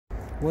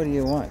What do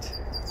you want?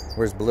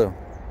 Where's Blue?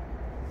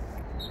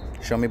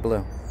 Show me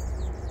Blue.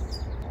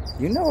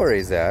 You know where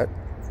he's at.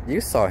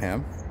 You saw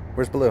him.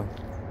 Where's Blue?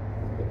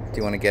 Do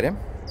you want to get him?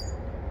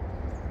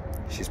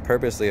 She's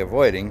purposely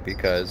avoiding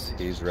because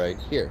he's right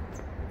here.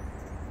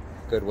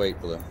 Good wait,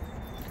 Blue.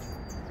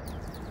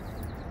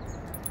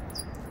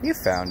 You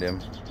found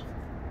him.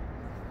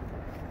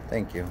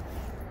 Thank you.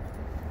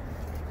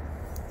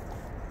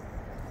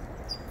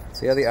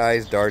 See how the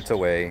eyes dart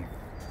away?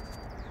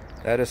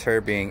 That is her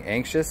being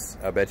anxious.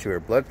 I bet you her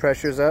blood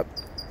pressure's up.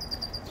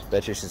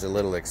 Bet you she's a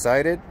little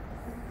excited.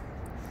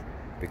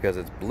 Because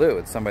it's Blue.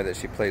 It's somebody that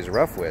she plays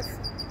rough with.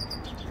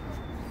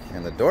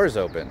 And the door's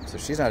open. So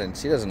she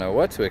doesn't know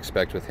what to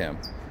expect with him.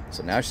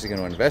 So now she's going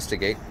to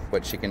investigate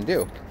what she can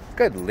do.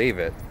 Good, leave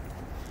it.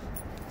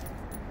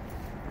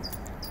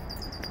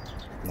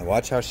 Now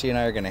watch how she and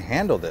I are going to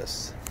handle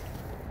this.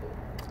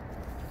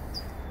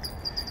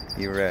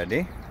 You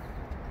ready?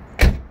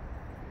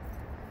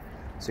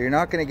 So you're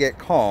not going to get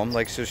calm.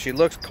 So she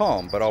looks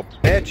calm, but I'll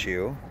bet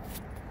you.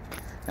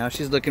 Now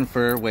she's looking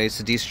for ways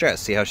to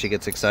de-stress. See how she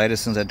gets excited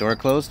since that door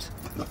closed?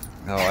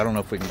 Oh, I don't know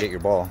if we can get your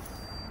ball.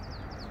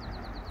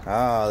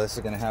 Ah, this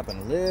is going to happen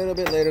a little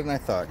bit later than I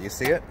thought. You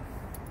see it?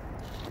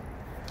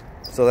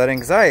 So that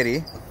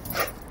anxiety.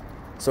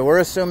 So we're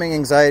assuming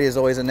anxiety is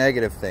always a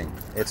negative thing.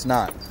 It's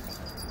not.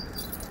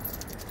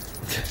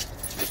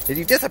 Did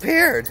you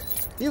disappeared?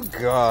 You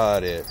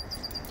got it.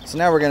 So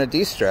now we're going to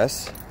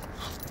de-stress.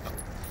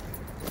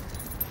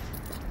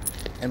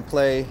 And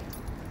play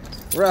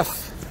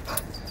rough.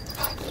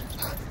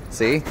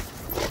 See?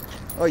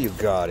 Oh, you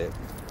got it.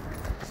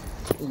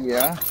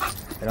 Yeah.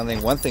 I don't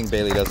think one thing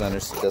Bailey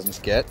doesn't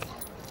get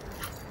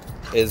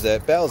is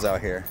that Belle's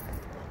out here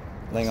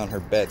laying on her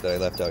bed that I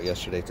left out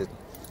yesterday to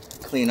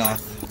clean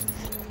off.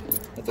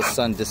 Let the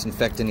sun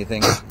disinfect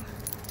anything.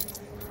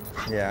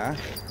 Yeah.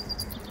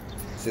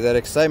 See that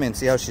excitement?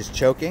 See how she's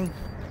choking?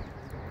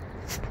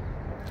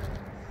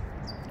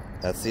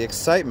 That's the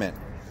excitement.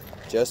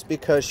 Just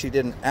because she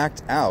didn't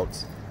act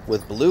out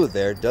with Blue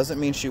there doesn't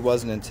mean she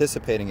wasn't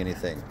anticipating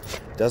anything.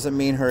 Doesn't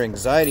mean her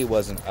anxiety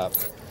wasn't up.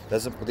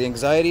 The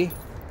anxiety,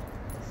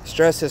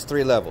 stress has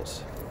 3 levels.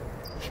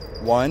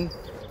 One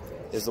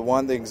is the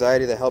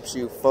anxiety that helps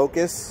you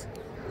focus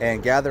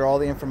and gather all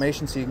the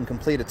information so you can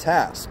complete a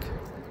task.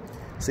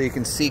 So you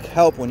can seek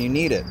help when you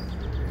need it.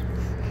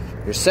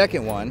 Your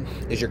second one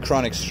is your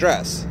chronic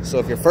stress. So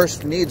if your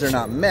first needs are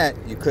not met,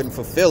 you couldn't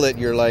fulfill it,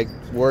 you're like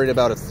worried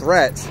about a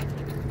threat,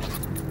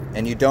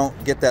 and you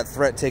don't get that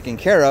threat taken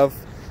care of,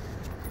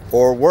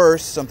 or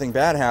worse, something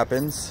bad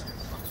happens,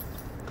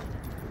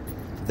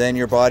 then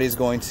your body's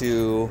going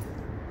to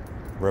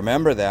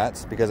remember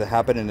that because it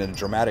happened in a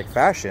dramatic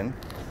fashion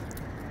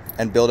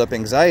and build up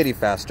anxiety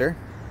faster.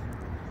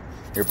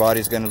 Your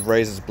body's going to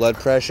raise its blood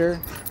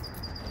pressure.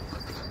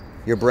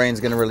 Your brain's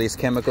going to release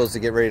chemicals to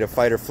get ready to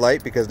fight or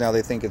flight because now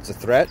they think it's a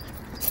threat.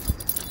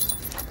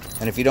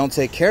 And if you don't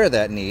take care of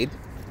that need,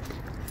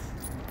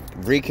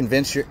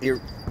 reconvince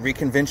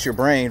your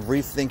brain,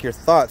 rethink your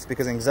thoughts,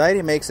 because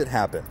anxiety makes it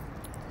happen.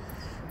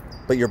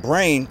 But your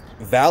brain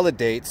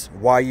validates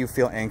why you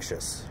feel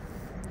anxious.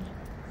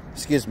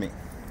 Excuse me.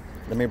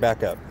 Let me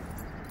back up.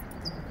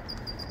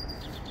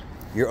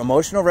 Your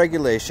emotional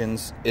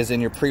regulations is in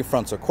your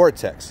prefrontal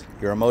cortex.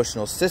 Your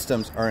emotional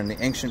systems are in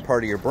the ancient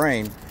part of your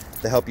brain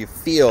to help you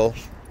feel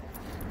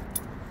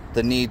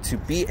the need to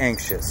be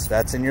anxious.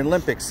 That's in your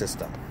limbic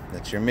system.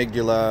 That's your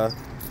amygdala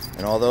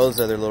and all those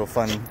other little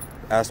fun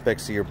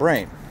aspects of your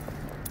brain.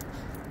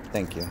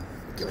 Thank you.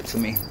 Give it to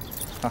me.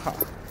 Haha.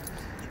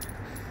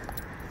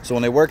 So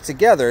when they work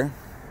together,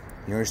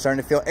 you're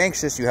starting to feel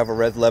anxious, you have a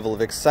red level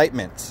of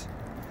excitement.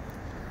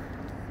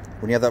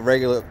 When you have that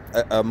regular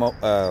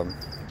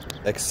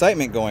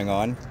excitement going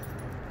on,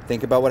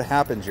 think about what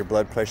happens. Your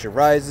blood pressure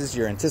rises,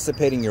 you're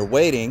anticipating, you're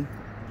waiting.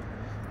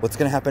 What's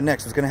going to happen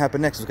next? What's going to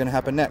happen next? What's going to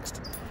happen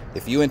next?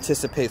 If you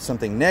anticipate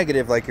something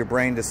negative, like your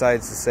brain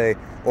decides to say,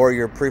 or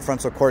your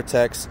prefrontal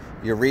cortex,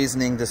 your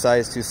reasoning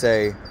decides to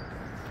say,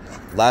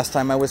 last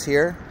time I was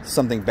here,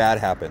 something bad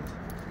happened.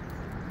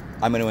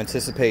 I'm going to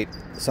anticipate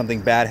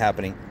something bad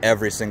happening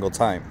every single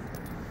time.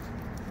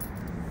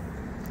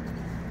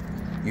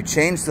 You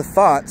change the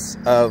thoughts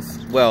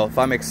of, well, if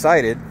I'm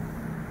excited,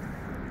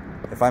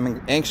 if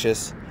I'm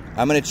anxious,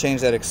 I'm going to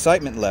change that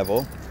excitement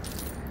level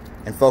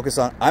and focus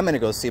on, I'm going to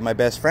go see my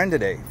best friend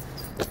today.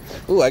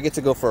 Ooh, I get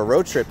to go for a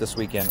road trip this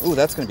weekend. Ooh,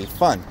 that's going to be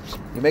fun.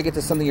 You make it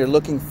to something you're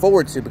looking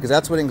forward to, because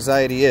that's what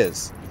anxiety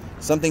is.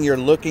 Something you're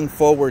looking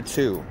forward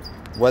to.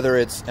 Whether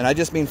it's, and I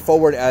just mean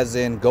forward as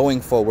in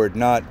going forward,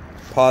 not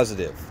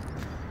positive.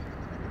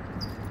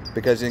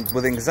 Because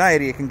with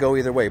anxiety, it can go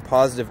either way,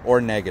 positive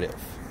or negative.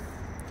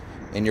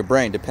 In your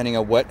brain, depending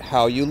on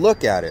how you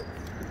look at it.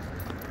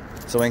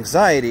 So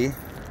anxiety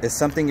is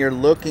something you're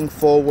looking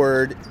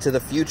forward to the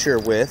future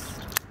with.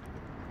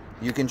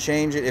 You can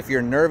change it if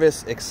you're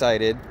nervous,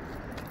 excited.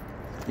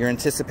 You're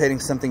anticipating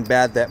something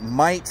bad that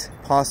might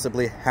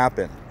possibly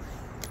happen.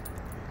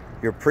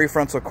 Your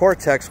prefrontal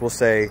cortex will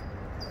say,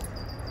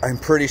 I'm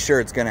pretty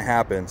sure it's going to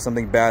happen.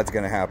 Something bad's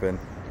going to happen.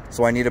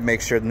 So I need to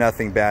make sure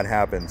nothing bad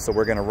happens. So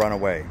we're going to run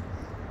away.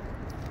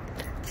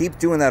 Keep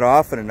doing that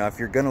often enough,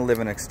 you're going to live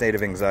in a state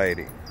of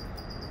anxiety.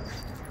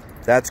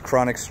 That's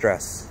chronic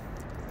stress.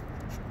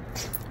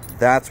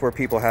 That's where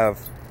people have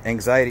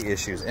anxiety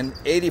issues. And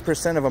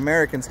 80% of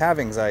Americans have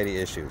anxiety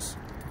issues.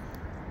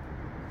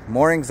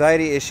 More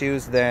anxiety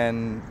issues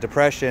than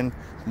depression,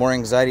 more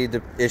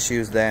anxiety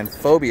issues than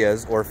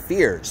phobias or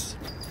fears.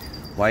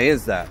 Why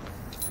is that?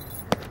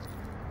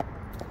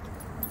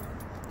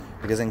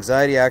 Because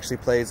anxiety actually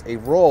plays a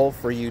role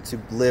for you to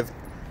live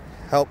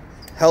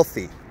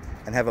healthy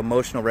and have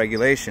emotional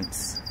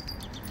regulations.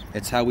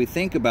 It's how we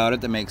think about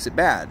it that makes it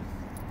bad.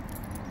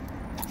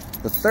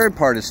 The third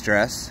part of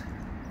stress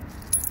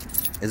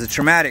is a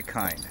traumatic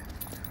kind,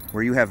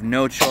 where you have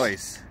no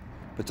choice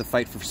but to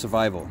fight for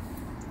survival.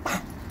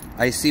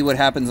 I see what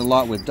happens a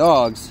lot with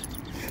dogs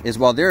is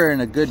while they're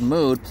in a good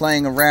mood,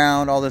 playing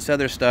around, all this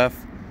other stuff,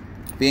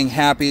 being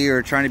happy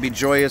or trying to be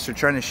joyous or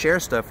trying to share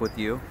stuff with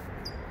you,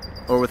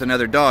 or with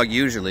another dog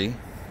usually,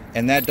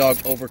 and that dog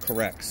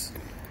overcorrects.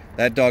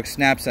 That dog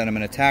snaps at him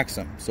and attacks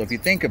him. So if you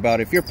think about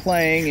it, if you're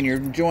playing and you're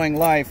enjoying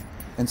life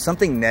and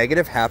something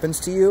negative happens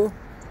to you,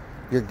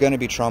 you're going to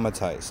be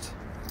traumatized.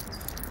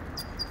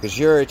 Because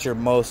you're at your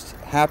most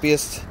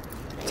happiest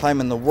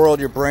time in the world,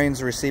 your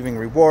brain's receiving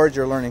rewards,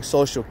 you're learning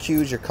social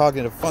cues, your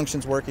cognitive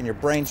functions working, your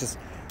brain's just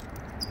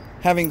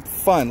having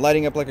fun,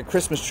 lighting up like a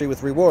Christmas tree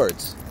with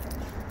rewards.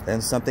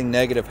 Then something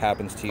negative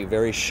happens to you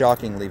very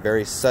shockingly,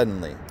 very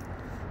suddenly.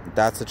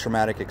 That's a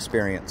traumatic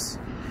experience.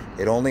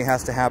 It only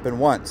has to happen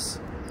once.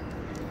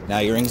 Now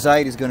your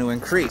anxiety is going to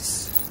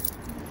increase.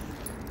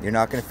 You're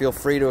not going to feel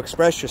free to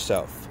express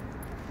yourself.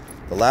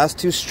 The last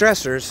two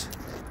stressors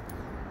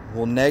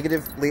will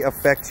negatively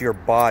affect your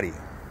body.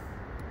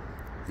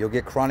 You'll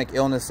get chronic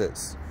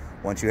illnesses.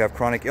 Once you have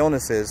chronic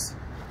illnesses,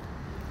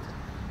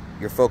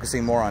 you're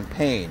focusing more on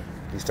pain.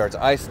 You start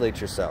to isolate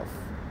yourself.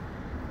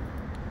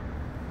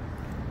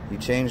 You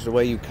change the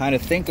way you kind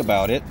of think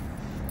about it.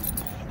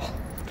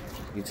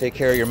 You take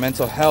care of your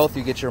mental health,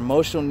 you get your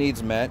emotional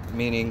needs met,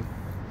 meaning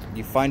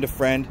you find a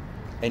friend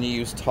and you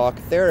use talk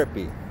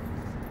therapy.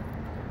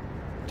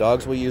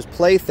 Dogs will use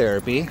play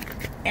therapy.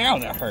 Ow,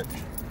 that hurt.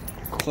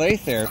 Play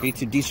therapy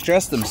to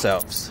de-stress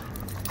themselves.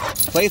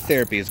 Play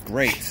therapy is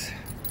great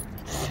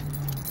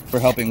for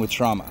helping with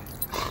trauma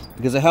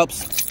because it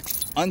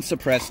helps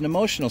unsuppress an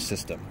emotional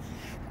system.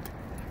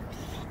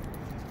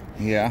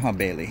 Yeah, huh,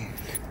 Bailey?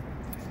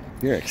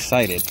 You're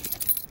excited.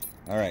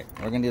 All right,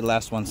 we're gonna do the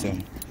last one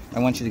soon. I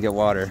want you to get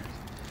water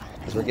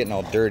because we're getting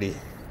all dirty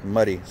and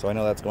muddy, so I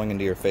know that's going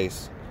into your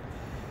face.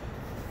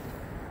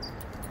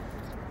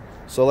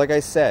 So like I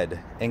said,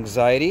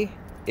 anxiety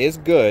is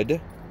good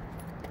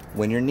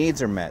when your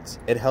needs are met.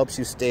 It helps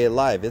you stay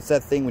alive. It's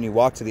that thing when you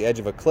walk to the edge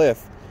of a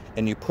cliff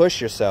and you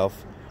push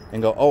yourself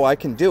and go, oh, I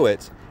can do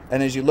it.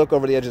 And as you look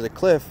over the edge of the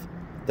cliff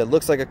that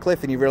looks like a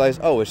cliff and you realize,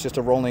 oh, it's just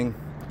a rolling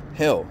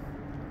hill.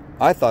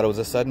 I thought it was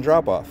a sudden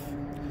drop off.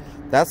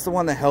 That's the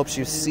one that helps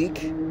you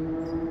seek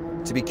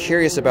to be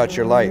curious about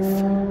your life,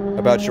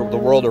 about the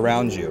world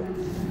around you.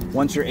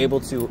 Once you're able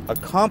to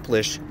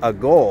accomplish a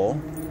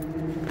goal,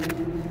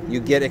 you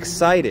get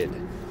excited.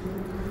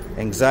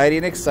 Anxiety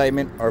and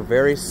excitement are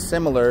very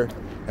similar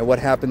in what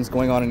happens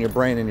going on in your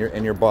brain and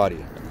in your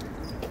body.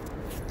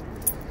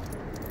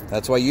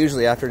 That's why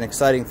usually after an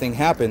exciting thing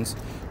happens,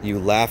 you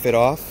laugh it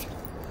off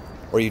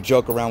or you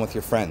joke around with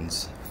your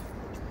friends.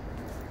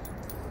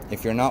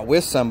 If you're not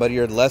with somebody,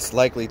 you're less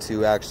likely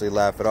to actually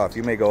laugh it off.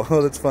 You may go,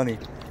 oh, that's funny.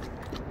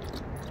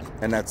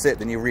 And that's it.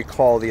 Then you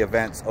recall the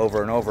events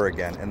over and over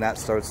again. And that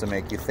starts to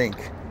make you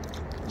think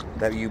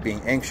that you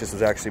being anxious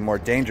was actually more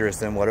dangerous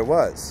than what it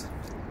was.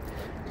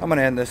 I'm going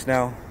to end this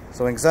now.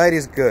 So anxiety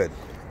is good.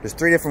 There's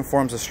 3 different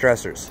forms of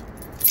stressors.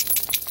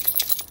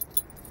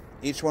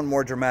 Each one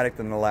more dramatic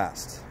than the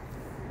last.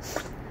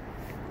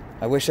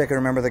 I wish I could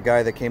remember the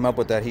guy that came up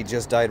with that. He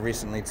just died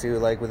recently too,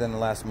 like within the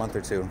last month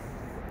or two.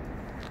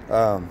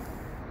 But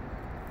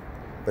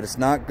it's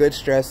not good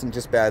stress and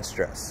just bad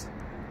stress.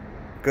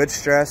 Good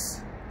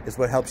stress is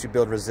what helps you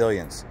build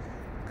resilience.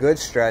 Good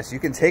stress, you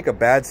can take a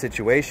bad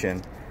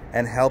situation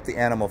and help the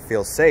animal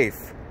feel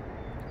safe.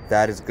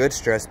 That is good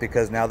stress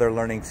because now they're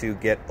learning to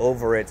get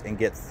over it and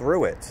get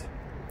through it.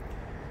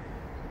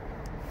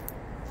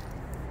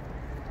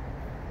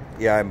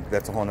 Yeah,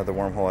 that's a whole nother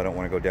wormhole I don't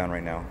want to go down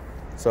right now.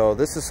 So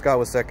this is Scott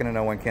with Second to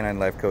No One Canine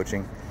Life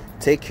Coaching.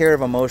 Take care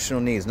of emotional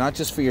needs, not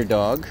just for your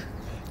dog,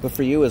 but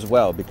for you as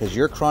well, because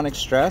your chronic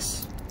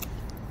stress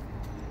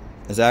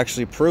is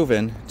actually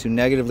proven to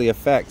negatively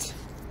affect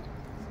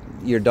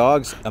your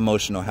dog's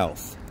emotional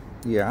health.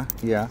 Yeah.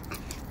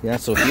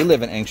 So if you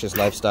live an anxious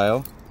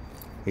lifestyle,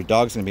 your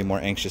dog's going to be more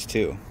anxious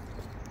too.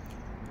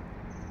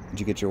 Did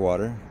you get your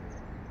water?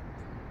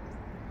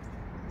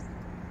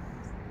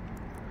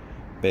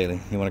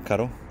 Bailey, you want to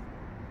cuddle?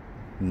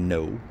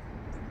 No.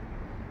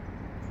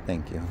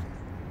 Thank you.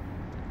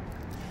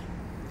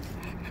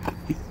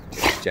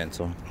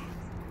 Gentle.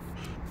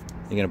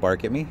 You gonna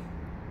bark at me?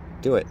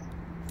 Do it.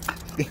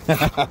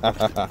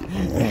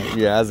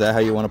 Yeah, is that how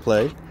you want to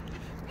play?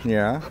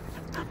 Yeah.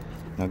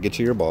 Now get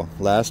you your ball.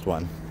 Last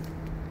one.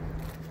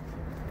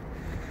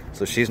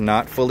 So she's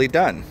not fully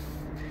done.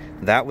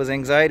 That was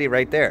anxiety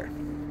right there.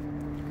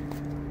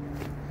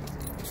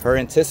 Her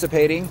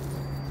anticipating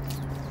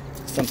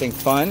something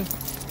fun,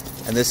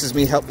 and this is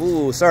me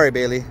ooh, sorry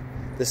Bailey.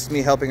 This is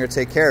me helping her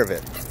take care of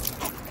it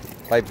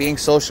by being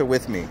social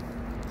with me.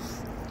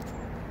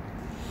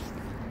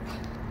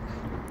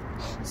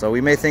 So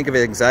we may think of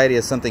anxiety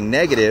as something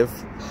negative,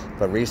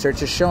 but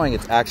research is showing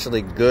it's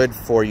actually good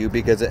for you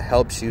because it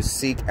helps you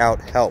seek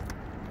out help.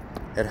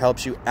 It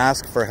helps you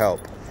ask for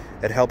help.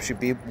 It helps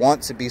you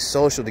want to be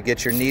social to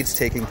get your needs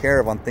taken care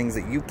of on things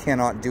that you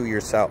cannot do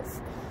yourself.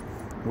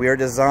 We are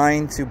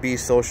designed to be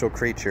social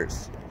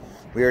creatures.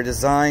 We are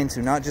designed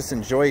to not just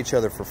enjoy each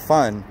other for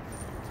fun,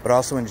 but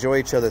also enjoy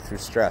each other through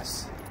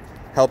stress.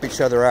 Help each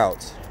other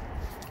out.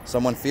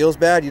 Someone feels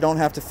bad, you don't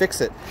have to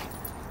fix it.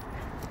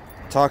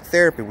 Talk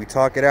therapy, we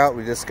talk it out,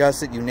 we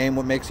discuss it, you name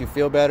what makes you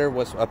feel better,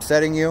 what's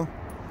upsetting you.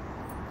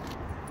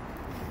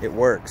 It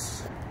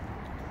works.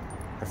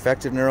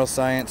 Effective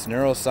neuroscience,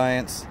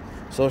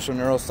 social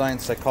neuroscience,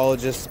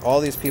 psychologists,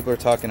 all these people are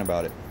talking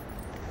about it.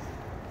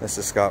 This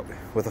is Scott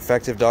with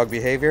Effective Dog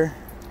Behavior,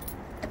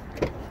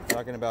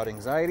 talking about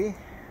anxiety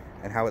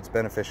and how it's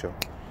beneficial.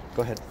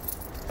 Go ahead.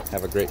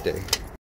 Have a great day.